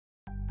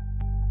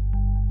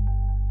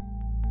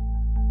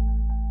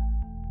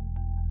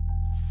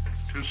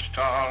till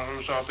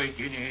stars are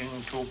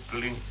beginning to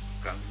blink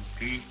and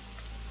peep.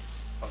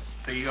 But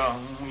the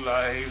young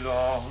lie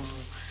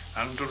long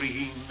and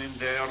dream in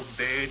their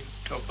bed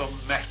of the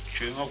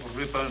matching of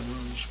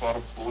ribbons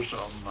for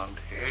bosom and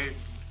head.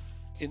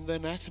 In the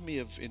Anatomy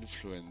of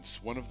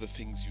Influence, one of the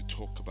things you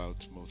talk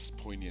about most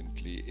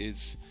poignantly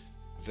is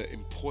the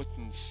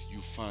importance you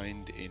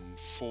find in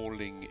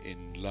falling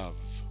in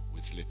love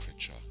with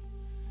literature.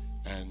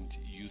 And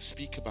you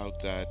speak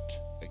about that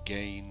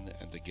again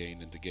and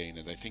again and again.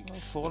 And I think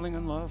falling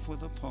in love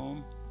with a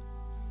poem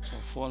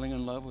or falling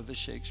in love with a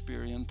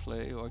Shakespearean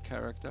play or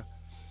character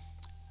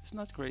is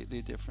not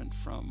greatly different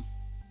from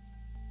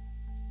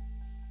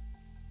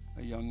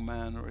a young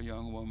man or a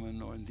young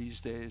woman, or in these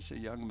days a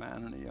young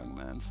man and a young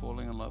man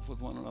falling in love with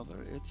one another.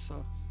 It's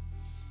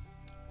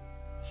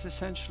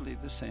essentially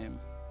the same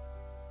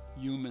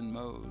human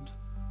mode.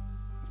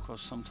 Of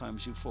course,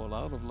 sometimes you fall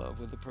out of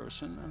love with a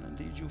person, and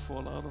indeed you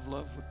fall out of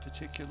love with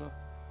particular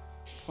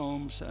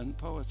poems and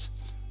poets.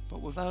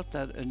 But without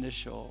that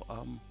initial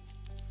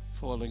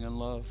falling in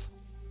love,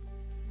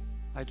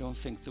 I don't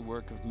think the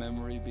work of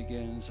memory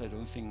begins. I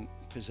don't think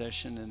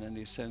possession in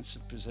any sense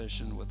of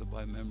possession, whether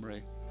by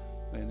memory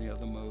or any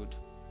other mode,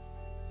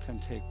 can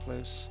take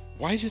place.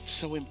 Why is it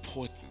so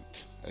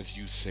important, as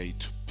you say,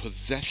 to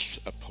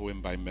possess a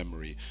poem by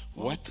memory?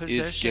 Well, what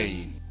is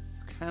gain?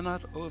 You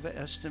cannot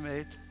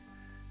overestimate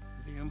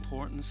the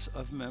importance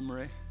of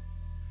memory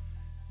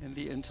in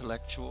the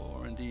intellectual,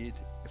 or indeed,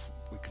 if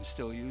we can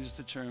still use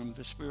the term,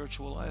 the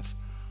spiritual life.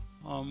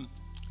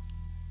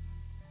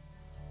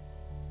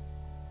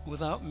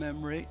 Without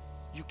memory,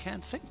 you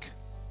can't think.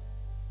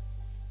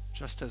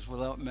 Just as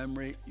without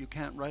memory, you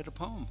can't write a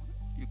poem.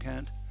 You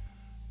can't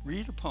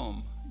read a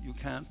poem. You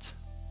can't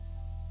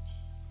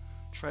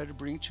try to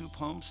bring two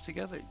poems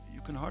together.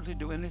 You can hardly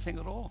do anything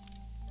at all.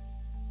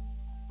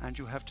 And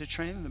you have to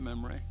train the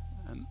memory.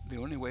 And the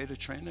only way to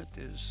train it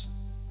is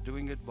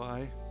doing it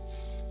by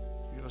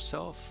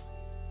yourself.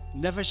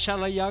 Never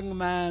shall a young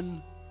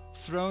man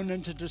thrown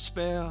into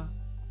despair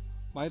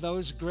by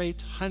those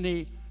great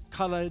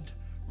honey-colored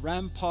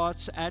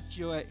ramparts at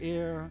your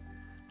ear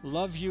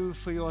love you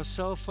for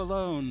yourself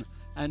alone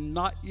and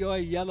not your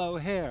yellow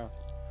hair.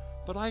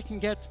 But I can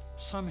get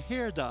some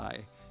hair dye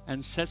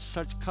and set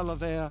such color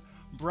there,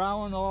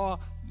 brown or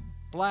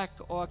black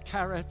or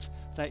carrot,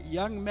 that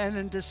young men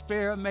in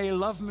despair may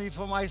love me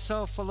for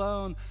myself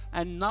alone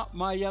and not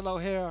my yellow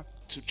hair.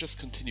 To just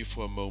continue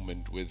for a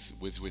moment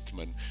with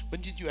Whitman,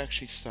 when did you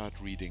actually start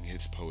reading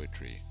his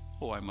poetry?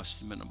 Oh, I must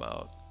have been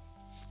about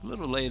a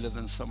little later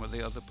than some of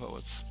the other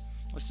poets.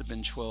 Must have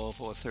been 12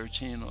 or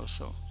 13 or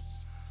so.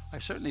 I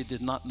certainly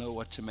did not know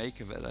what to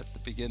make of it at the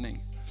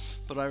beginning.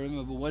 But I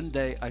remember one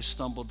day I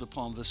stumbled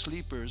upon The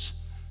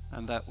Sleepers,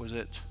 and that was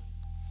it.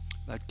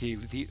 That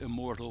gave the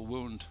immortal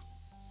wound.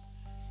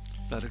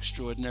 That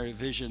extraordinary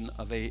vision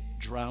of a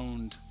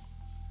drowned,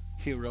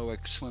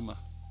 heroic swimmer.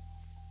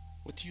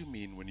 What do you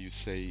mean when you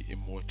say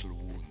immortal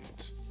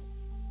wound?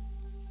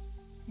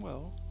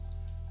 Well,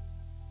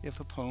 if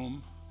a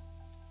poem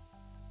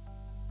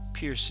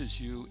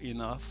pierces you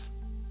enough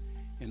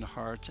in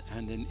heart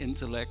and in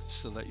intellect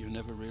so that you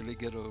never really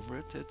get over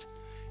it,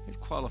 it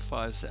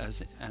qualifies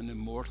as an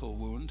immortal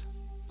wound.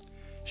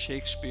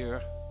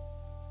 Shakespeare,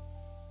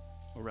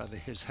 or rather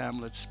his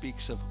Hamlet,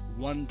 speaks of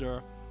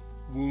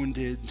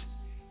wonder-wounded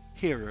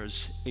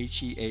hearers,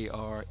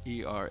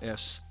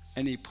 H-E-A-R-E-R-S.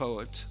 Any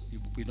poet,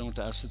 we don't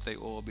ask that they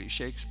all be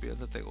Shakespeare,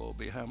 that they all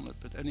be Hamlet,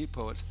 but any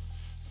poet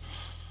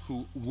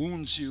who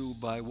wounds you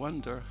by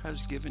wonder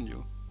has given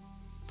you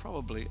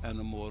probably an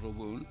immortal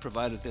wound,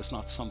 provided there's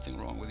not something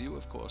wrong with you,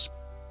 of course.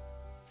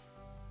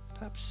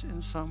 Perhaps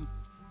in some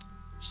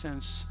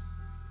sense,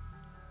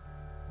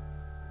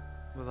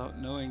 without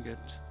knowing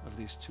it, at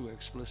least too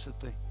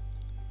explicitly,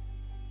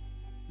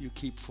 you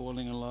keep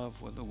falling in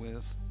love, whether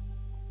with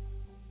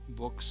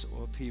books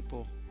or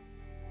people,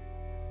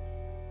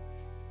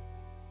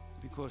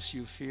 because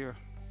you fear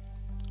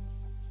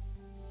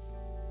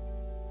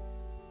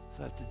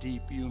that the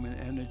deep human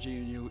energy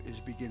in you is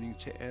beginning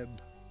to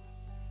ebb.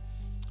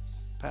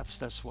 Perhaps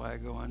that's why I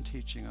go on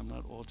teaching. I'm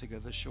not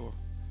altogether sure.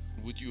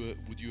 Would you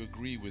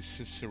agree with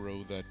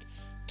Cicero that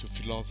to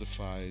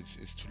philosophize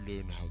is to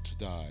learn how to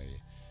die?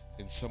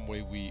 In some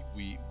way we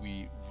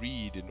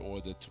read in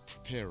order to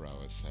prepare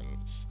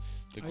ourselves.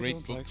 The great I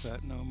don't books.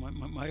 like that, no.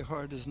 My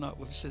heart is not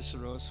with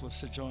Cicero, it's with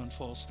Sir John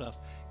Falstaff.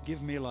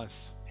 Give me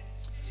life.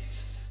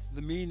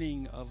 The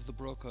meaning of the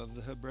Broca, of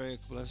the Hebraic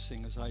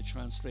blessing, as I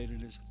translate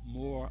it, is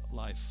more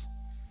life.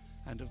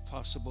 And if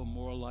possible,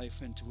 more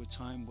life into a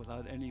time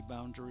without any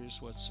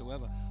boundaries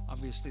whatsoever.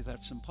 Obviously,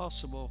 that's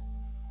impossible,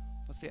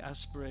 but the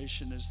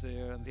aspiration is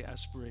there, and the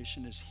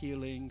aspiration is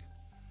healing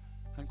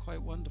and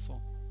quite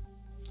wonderful.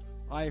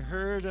 I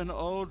heard an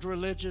old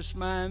religious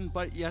man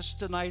but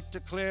yesternight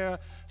declare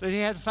that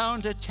he had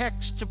found a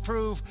text to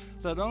prove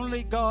that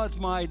only God,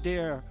 my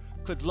dear,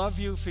 could love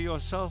you for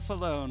yourself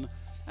alone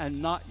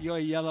and not your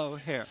yellow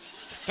hair.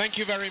 Thank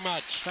you very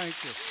much.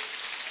 Thank you.